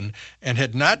 11, and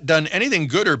had not done anything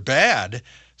good or bad,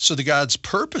 so that God's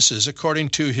purposes, according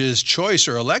to his choice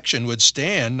or election, would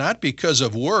stand, not because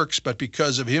of works, but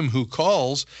because of him who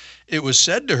calls, it was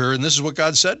said to her, and this is what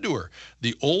God said to her,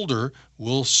 the older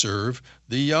will serve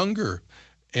the younger.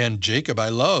 And Jacob I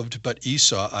loved, but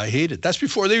Esau I hated. That's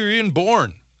before they were even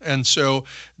born. And so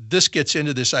this gets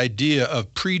into this idea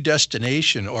of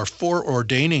predestination or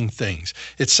foreordaining things.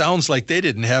 It sounds like they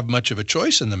didn't have much of a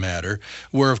choice in the matter,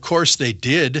 where of course they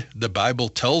did. The Bible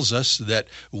tells us that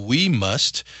we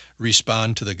must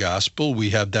respond to the gospel.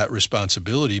 We have that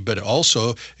responsibility, but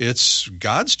also it's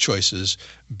God's choices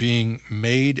being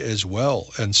made as well.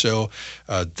 And so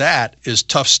that is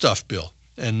tough stuff, Bill.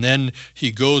 And then he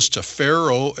goes to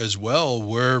Pharaoh as well,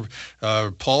 where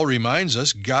Paul reminds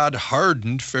us God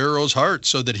hardened Pharaoh's heart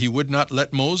so that he would not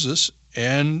let Moses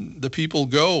and the people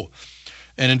go.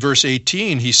 And in verse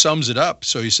 18, he sums it up.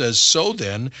 So he says, so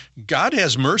then, God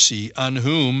has mercy on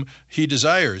whom he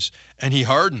desires, and he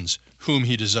hardens whom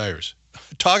he desires.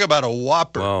 Talk about a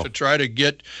whopper to try to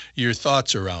get your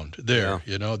thoughts around there.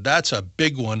 Yeah. That's a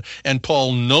big one. And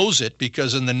Paul knows it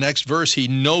because in the next verse, he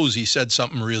knows he said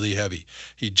something really heavy.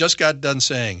 He just got done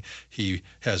saying he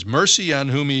has mercy on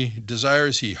whom he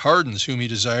desires, he hardens whom he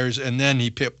desires, and then he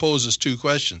poses two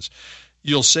questions.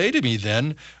 You'll say to me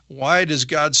then, why does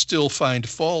God still find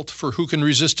fault? For who can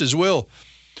resist his will?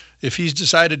 If he's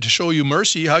decided to show you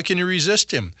mercy, how can you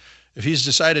resist him? If he's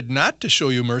decided not to show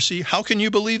you mercy, how can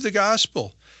you believe the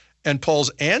gospel? And Paul's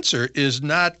answer is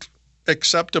not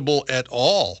acceptable at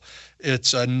all.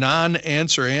 It's a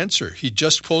non-answer answer. He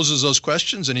just poses those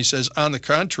questions and he says, on the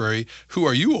contrary, who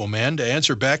are you, O man, to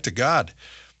answer back to God?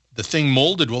 The thing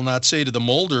molded will not say to the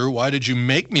molder, why did you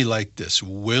make me like this?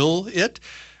 Will it?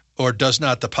 Or does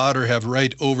not the potter have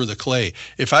right over the clay?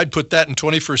 If I'd put that in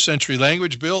 21st century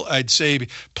language, Bill, I'd say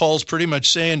Paul's pretty much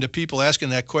saying to people asking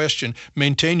that question,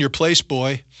 maintain your place,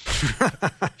 boy.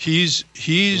 He's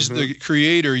the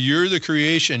creator. You're the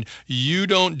creation. You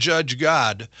don't judge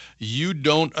God. You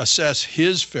don't assess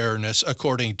his fairness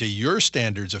according to your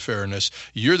standards of fairness.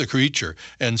 You're the creature.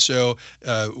 And so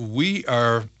we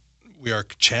are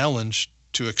challenged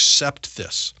to accept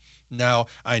this. Now,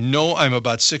 I know I'm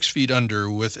about 6 feet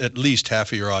under with at least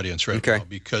half of your audience right now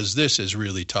because this is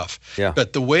really tough. Yeah.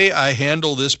 But the way I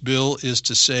handle this, Bill, is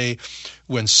to say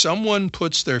when someone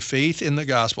puts their faith in the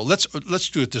gospel, let's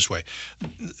do it this way.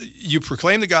 You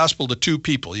proclaim the gospel to two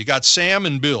people. You got Sam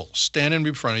and Bill standing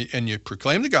in front of you, and you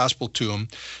proclaim the gospel to them.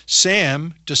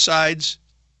 Sam decides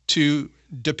to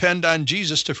depend on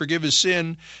Jesus to forgive his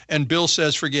sin, and Bill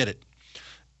says, forget it.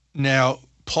 Now,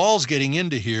 Paul's getting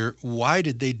into here, why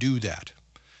did they do that?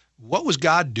 What was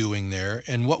God doing there,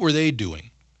 and what were they doing?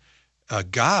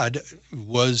 God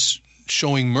was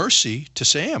showing mercy to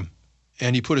Sam,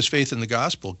 and he put his faith in the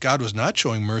gospel. God was not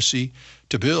showing mercy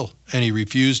to Bill, and he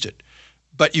refused it.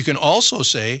 But you can also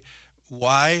say,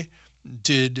 why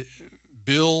did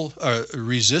Bill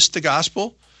resist the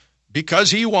gospel?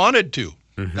 Because he wanted to.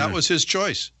 Mm-hmm. That was his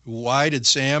choice. Why did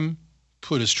Sam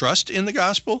put his trust in the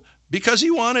gospel? Because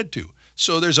he wanted to.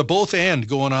 So there's a both and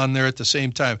going on there at the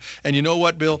same time. And you know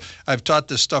what, Bill? I've taught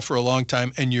this stuff for a long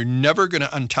time, and you're never going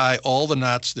to untie all the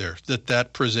knots there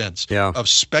that presents of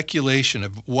speculation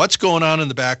of what's going on in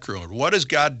the background. What is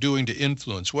God doing to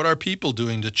influence? What are people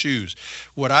doing to choose?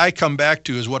 What I come back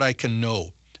to is what I can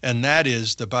know. And that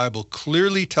is the Bible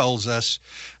clearly tells us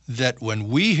that when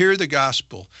we hear the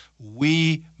gospel,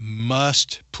 we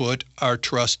must put our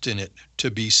trust in it to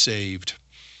be saved.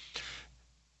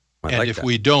 And if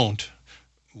we don't,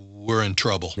 we're in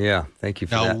trouble. Yeah, thank you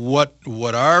for that. Now,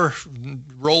 what our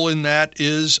role in that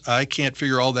is, I can't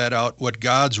figure all that out. What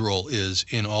God's role is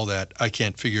in all that, I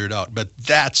can't figure it out. But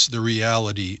that's the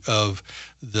reality of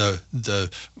the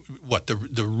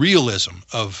realism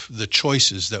of the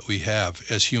choices that we have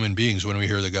as human beings when we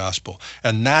hear the gospel.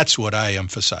 And that's what I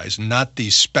emphasize, not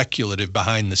these speculative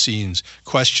behind-the-scenes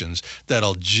questions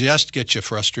that'll just get you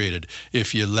frustrated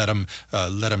if you let them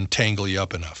tangle you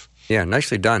up enough. Yeah,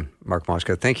 nicely done, Mark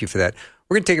Muska. Thank you for that.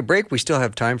 We're going to take a break. We still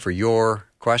have time for your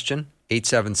question.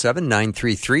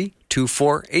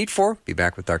 877-933-2484. Be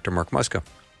back with Dr. Mark Muska.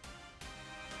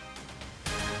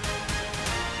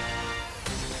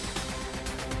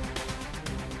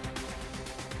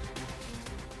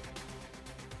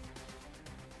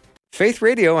 Faith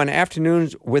Radio and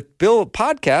Afternoons with Bill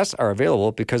podcasts are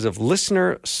available because of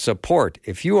listener support.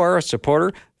 If you are a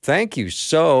supporter, thank you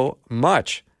so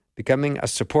much. Becoming a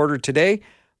supporter today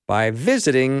by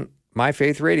visiting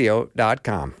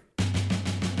myfaithradio.com.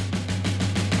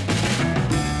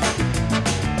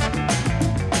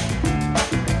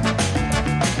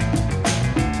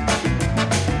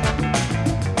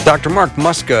 Dr. Mark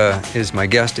Muska is my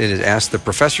guest. It is Ask the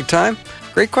Professor time.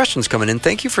 Great questions coming in.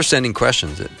 Thank you for sending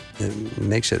questions. It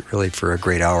makes it really for a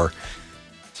great hour.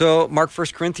 So, Mark, 1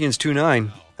 Corinthians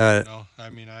 2:9. No, I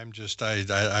mean,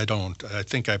 I don't. I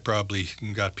think I probably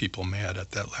got people mad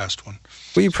at that last one.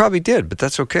 Well, you probably did, but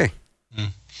that's okay.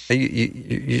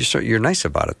 You're nice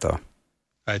about it, though.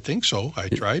 I think so. I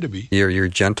try to be. You're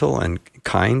gentle and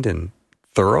kind and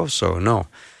thorough. So no,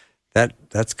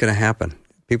 that's going to happen.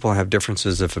 People have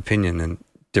differences of opinion and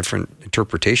different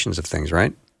interpretations of things,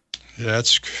 right?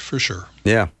 That's for sure.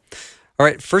 Yeah. All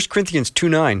right, 1 Corinthians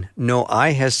 2:9, no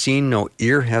eye has seen, no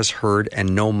ear has heard,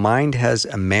 and no mind has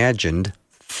imagined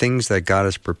things that God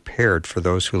has prepared for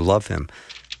those who love him.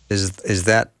 Is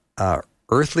that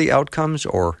earthly outcomes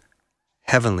or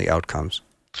heavenly outcomes?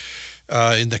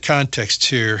 In the context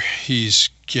here, he's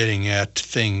getting at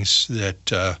things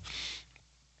that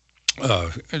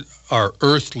are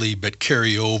earthly but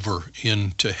carry over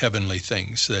into heavenly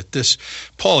things. That this,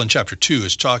 Paul in chapter 2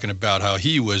 is talking about how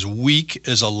he was weak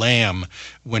as a lamb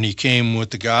when he came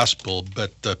with the gospel,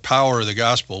 but the power of the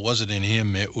gospel wasn't in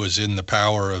him, it was in the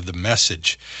power of the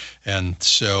message. And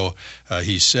so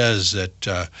he says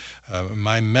that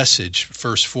my message,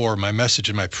 verse 4, my message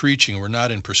and my preaching were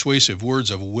not in persuasive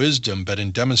words of wisdom, but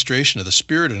in demonstration of the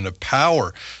Spirit and of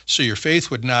power. So your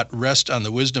faith would not rest on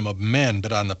the wisdom of men,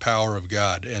 but on the power of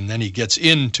God. And then he gets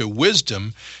into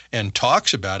wisdom and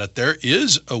talks about it. There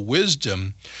is a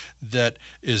wisdom that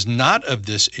is not of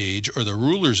this age or the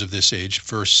rulers of this age,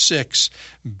 verse 6,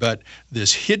 but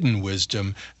this hidden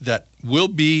wisdom that will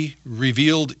be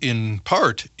revealed in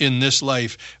part in this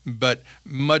life, but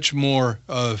much more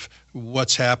of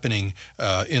what's happening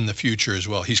in the future as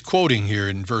well. He's quoting here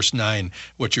in verse 9,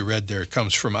 what you read there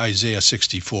comes from Isaiah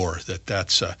 64,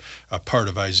 that's a part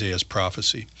of Isaiah's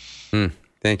prophecy.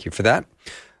 Thank you for that.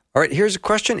 All right, here's a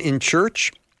question. In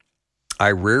church,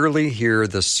 I rarely hear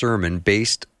the sermon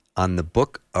based on the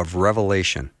book of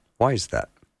Revelation. Why is that?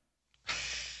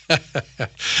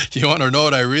 You want to know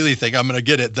what I really think? I'm going to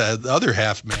get at the other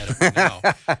half mad at me now.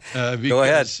 Go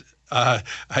ahead.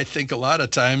 I think a lot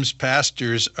of times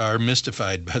pastors are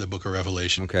mystified by the book of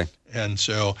Revelation. Okay. And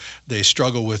so they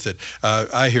struggle with it.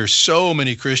 I hear so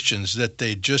many Christians that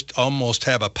they just almost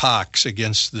have a pox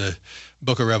against the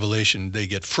book of Revelation. They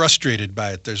get frustrated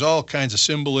by it. There's all kinds of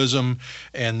symbolism,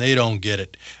 and they don't get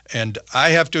it. And I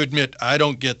have to admit, I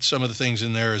don't get some of the things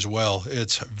in there as well.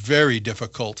 It's very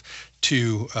difficult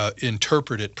to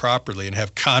interpret it properly and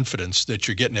have confidence that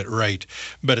you're getting it right.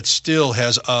 But it still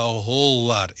has a whole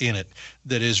lot in it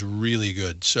that is really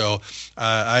good. So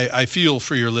I feel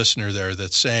for your listener there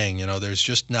that's saying, there's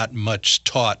just not much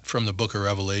taught from the book of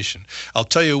Revelation. I'll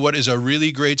tell you what is a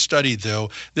really great study, though.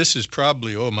 This is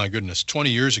probably, 20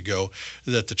 years ago,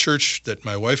 that the church that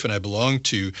my wife and I belonged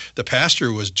to, the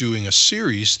pastor was doing a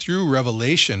series through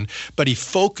Revelation, but he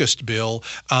focused, Bill,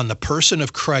 on the person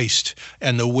of Christ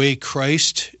and the way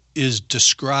Christ is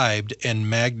described and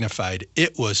magnified.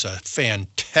 It was a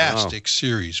fantastic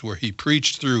series where he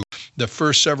preached through the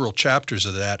first several chapters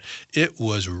of that. It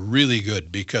was really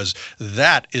good because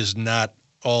that is not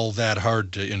all that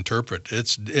hard to interpret.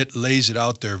 It lays it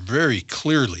out there very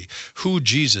clearly who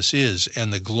Jesus is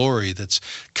and the glory that's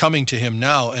coming to him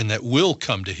now and that will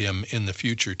come to him in the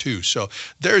future too. So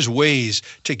there's ways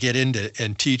to get into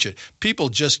and teach it. People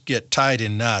just get tied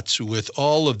in knots with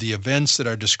all of the events that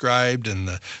are described and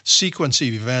the sequence of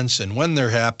events and when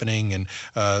they're happening, and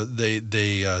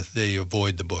they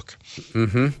avoid the book.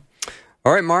 Mm-hmm.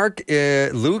 All right, Mark,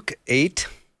 Luke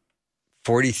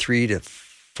 8:43 to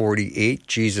 48,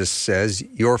 Jesus says,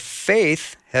 your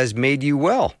faith has made you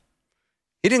well.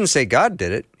 He didn't say God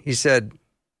did it. He said,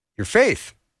 your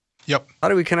faith. Yep. How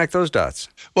do we connect those dots?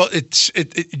 Well,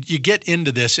 you get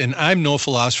into this, and I'm no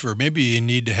philosopher. Maybe you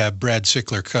need to have Brad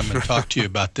Sickler come and talk to you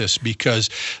about this, because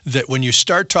that when you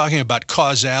start talking about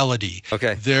causality,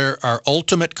 there are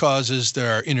ultimate causes,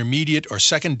 there are intermediate or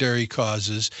secondary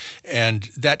causes, and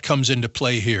that comes into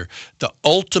play here. The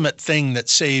ultimate thing that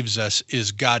saves us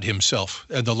is God himself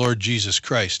and the Lord Jesus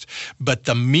Christ. But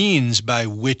the means by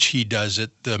which he does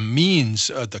it, the means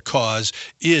of the cause,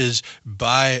 is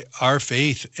by our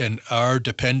faith and are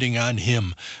depending on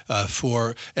him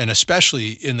and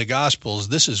especially in the Gospels,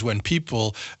 this is when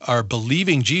people are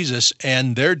believing Jesus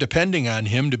and they're depending on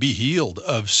him to be healed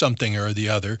of something or the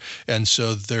other. And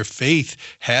so their faith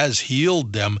has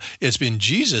healed them. It's been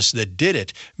Jesus that did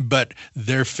it, but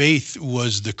their faith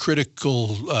was the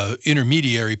critical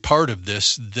intermediary part of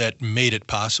this that made it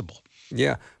possible.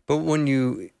 Yeah, but when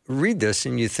you read this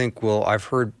and you think, well, I've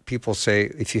heard people say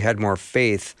if you had more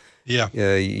faith,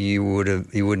 you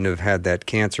wouldn't have had that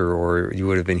cancer, or you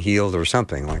would have been healed, or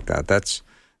something like that. That's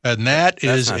not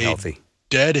a healthy.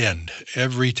 Dead end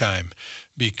every time,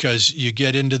 because you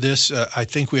get into this. I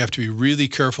think we have to be really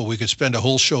careful. We could spend a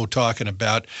whole show talking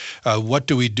about what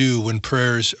do we do when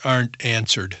prayers aren't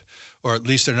answered, or at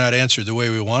least they're not answered the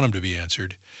way we want them to be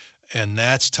answered. And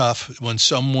that's tough when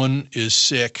someone is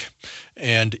sick,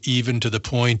 and even to the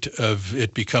point of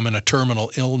it becoming a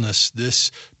terminal illness. This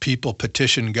people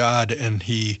petition God, and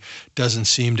he doesn't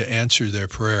seem to answer their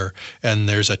prayer. And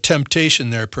there's a temptation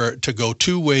there to go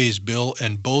two ways, Bill,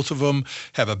 and both of them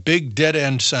have a big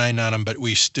dead-end sign on them, but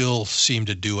we still seem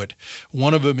to do it.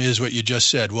 One of them is what you just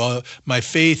said. Well, my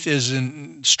faith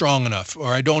isn't strong enough,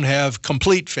 or I don't have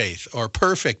complete faith or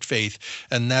perfect faith,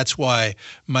 and that's why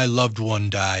my loved one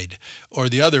died. Or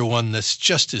the other one that's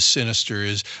just as sinister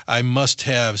is, I must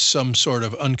have some sort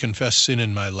of unconfessed sin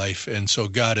in my life, and so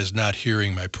God is not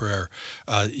hearing my prayer.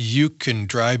 You can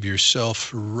drive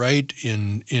yourself right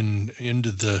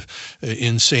into the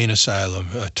insane asylum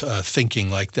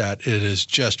thinking like that. It is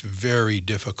just very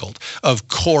difficult. Of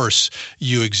course,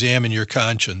 you examine your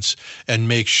conscience and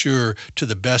make sure to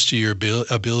the best of your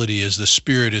ability, as the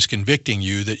Spirit is convicting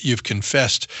you, that you've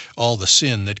confessed all the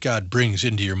sin that God brings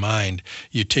into your mind.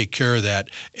 You take care of that.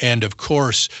 And of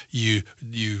course, you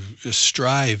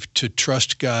strive to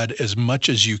trust God as much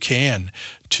as you can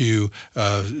to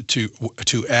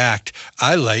act.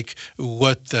 I like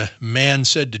what the man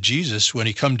said to Jesus when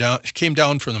he came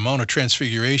down from the Mount of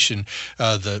Transfiguration.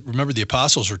 Remember, the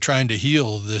apostles were trying to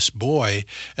heal this boy,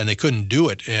 and they couldn't do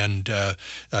it. And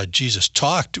Jesus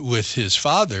talked with his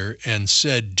father and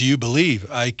said, "Do you believe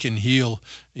I can heal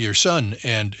your son?"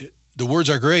 And the words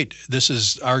are great. This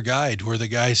is our guide, where the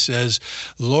guy says,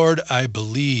 "Lord, I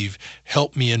believe,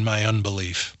 help me in my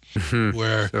unbelief."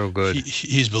 Where so good.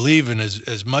 He's believing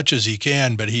as much as he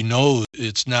can, but he knows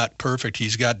it's not perfect.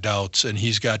 He's got doubts and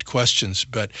he's got questions,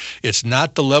 but it's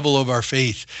not the level of our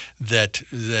faith that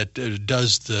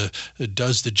does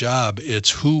the job. It's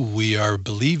who we are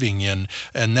believing in,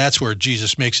 and that's where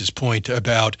Jesus makes his point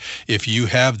about, if you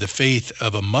have the faith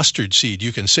of a mustard seed,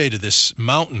 you can say to this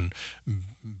mountain,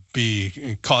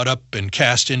 be caught up and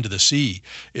cast into the sea.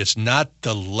 It's not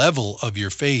the level of your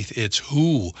faith, it's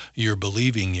who you're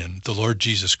believing in, the Lord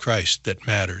Jesus Christ, that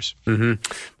matters. Mm-hmm.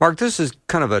 Mark, this is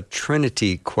kind of a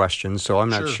Trinity question, so I'm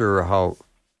not sure how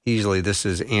easily this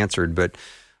is answered, but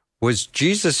was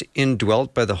Jesus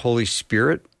indwelt by the Holy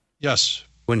Spirit? Yes.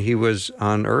 When he was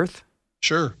on earth?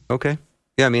 Sure. Okay.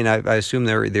 Yeah, I mean, I assume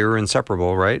they were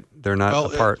inseparable, right? They're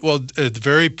not apart. It's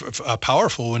very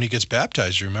powerful when he gets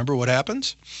baptized. Remember what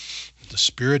happens? The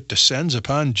Spirit descends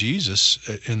upon Jesus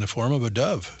in the form of a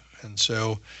dove. And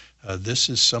so this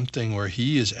is something where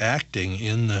he is acting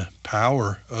in the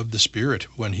power of the Spirit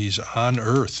when he's on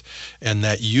earth. And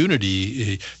that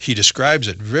unity, he describes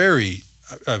it very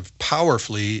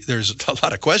powerfully. There's a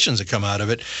lot of questions that come out of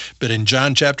it, but in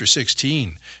John chapter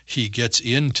 16, he gets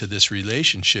into this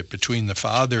relationship between the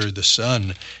Father, the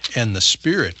Son, and the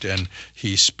Spirit, and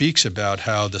he speaks about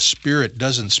how the Spirit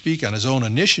doesn't speak on his own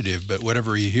initiative, but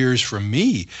whatever he hears from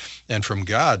me and from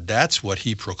God, that's what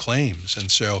he proclaims. And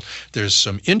so there's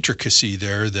some intricacy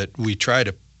there that we try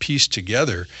to piece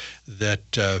together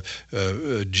that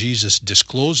Jesus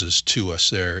discloses to us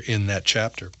there in that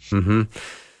chapter. Mm-hmm.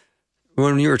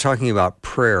 When you were talking about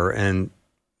prayer, and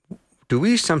do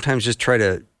we sometimes just try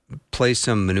to play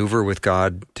some maneuver with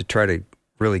God to try to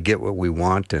really get what we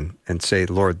want and say,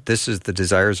 Lord, this is the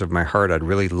desires of my heart. I'd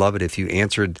really love it if you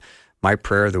answered my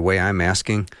prayer the way I'm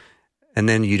asking. And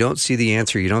then you don't see the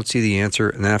answer,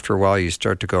 and then after a while you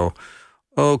start to go,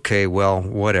 okay, well,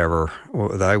 whatever,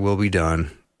 thy will be done.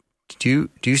 Do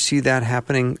you see that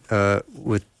happening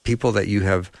with people that you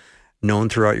have known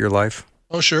throughout your life?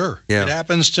 Oh, sure. Yeah. It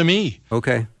happens to me.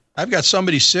 Okay. I've got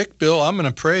somebody sick, Bill. I'm going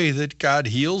to pray that God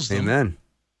heals them. Amen.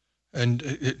 And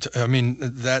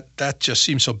that just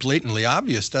seems so blatantly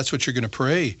obvious. That's what you're going to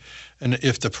pray. And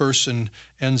if the person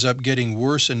ends up getting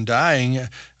worse and dying,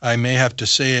 I may have to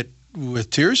say it with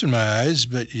tears in my eyes,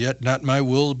 but yet not my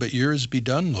will, but yours be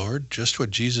done, Lord. Just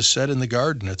what Jesus said in the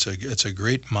garden. It's a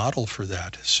great model for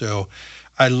that. So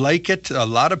I like it. A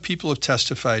lot of people have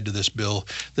testified to this, Bill,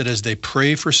 that as they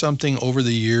pray for something over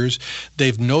the years,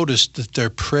 they've noticed that their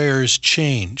prayers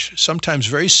change, sometimes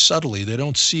very subtly. They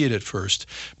don't see it at first,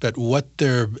 but what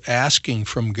they're asking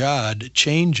from God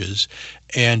changes,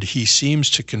 and he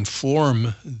seems to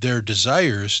conform their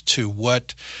desires to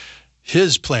what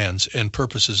His plans and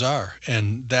purposes are.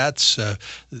 And that's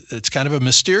it's kind of a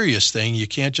mysterious thing. You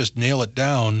can't just nail it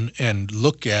down and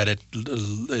look at it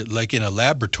like in a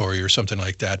laboratory or something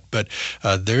like that. But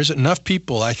there's enough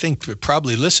people, I think,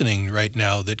 probably listening right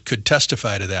now that could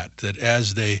testify to that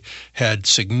as they had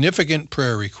significant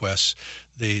prayer requests,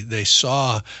 they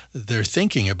saw their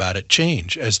thinking about it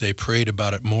change as they prayed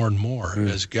about it more and more,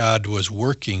 as God was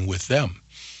working with them.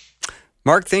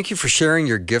 Mark, thank you for sharing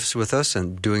your gifts with us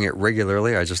and doing it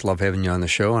regularly. I just love having you on the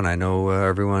show, and I know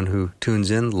everyone who tunes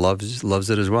in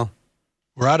loves it as well.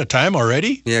 We're out of time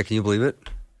already? Yeah, can you believe it?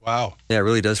 Wow. Yeah, it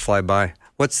really does fly by.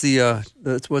 What's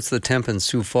the temp in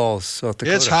Sioux Falls, South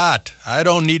Dakota? It's hot. I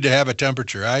don't need to have a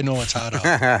temperature. I know it's hot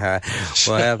out.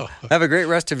 Well, have a great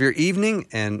rest of your evening,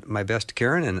 and my best to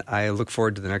Karen, and I look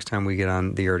forward to the next time we get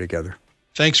on the air together.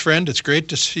 Thanks, friend. It's great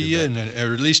to see you, and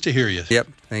at least to hear you. Yep.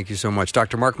 Thank you so much.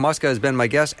 Dr. Mark Muska has been my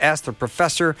guest. Ask the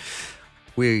Professor.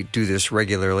 We do this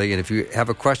regularly, and if you have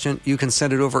a question, you can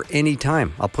send it over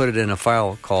anytime. I'll put it in a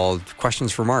file called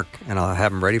Questions for Mark, and I'll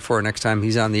have him ready for it next time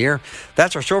he's on the air.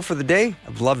 That's our show for the day.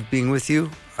 I've loved being with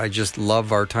you. I just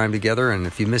love our time together, and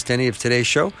if you missed any of today's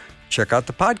show, check out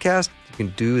the podcast. You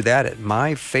can do that at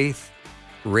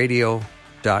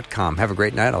myfaithradio.com. Have a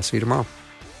great night. I'll see you tomorrow.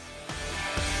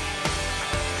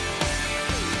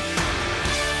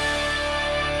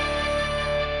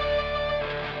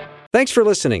 Thanks for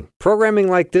listening. Programming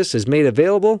like this is made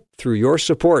available through your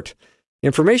support.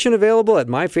 Information available at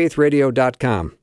myfaithradio.com.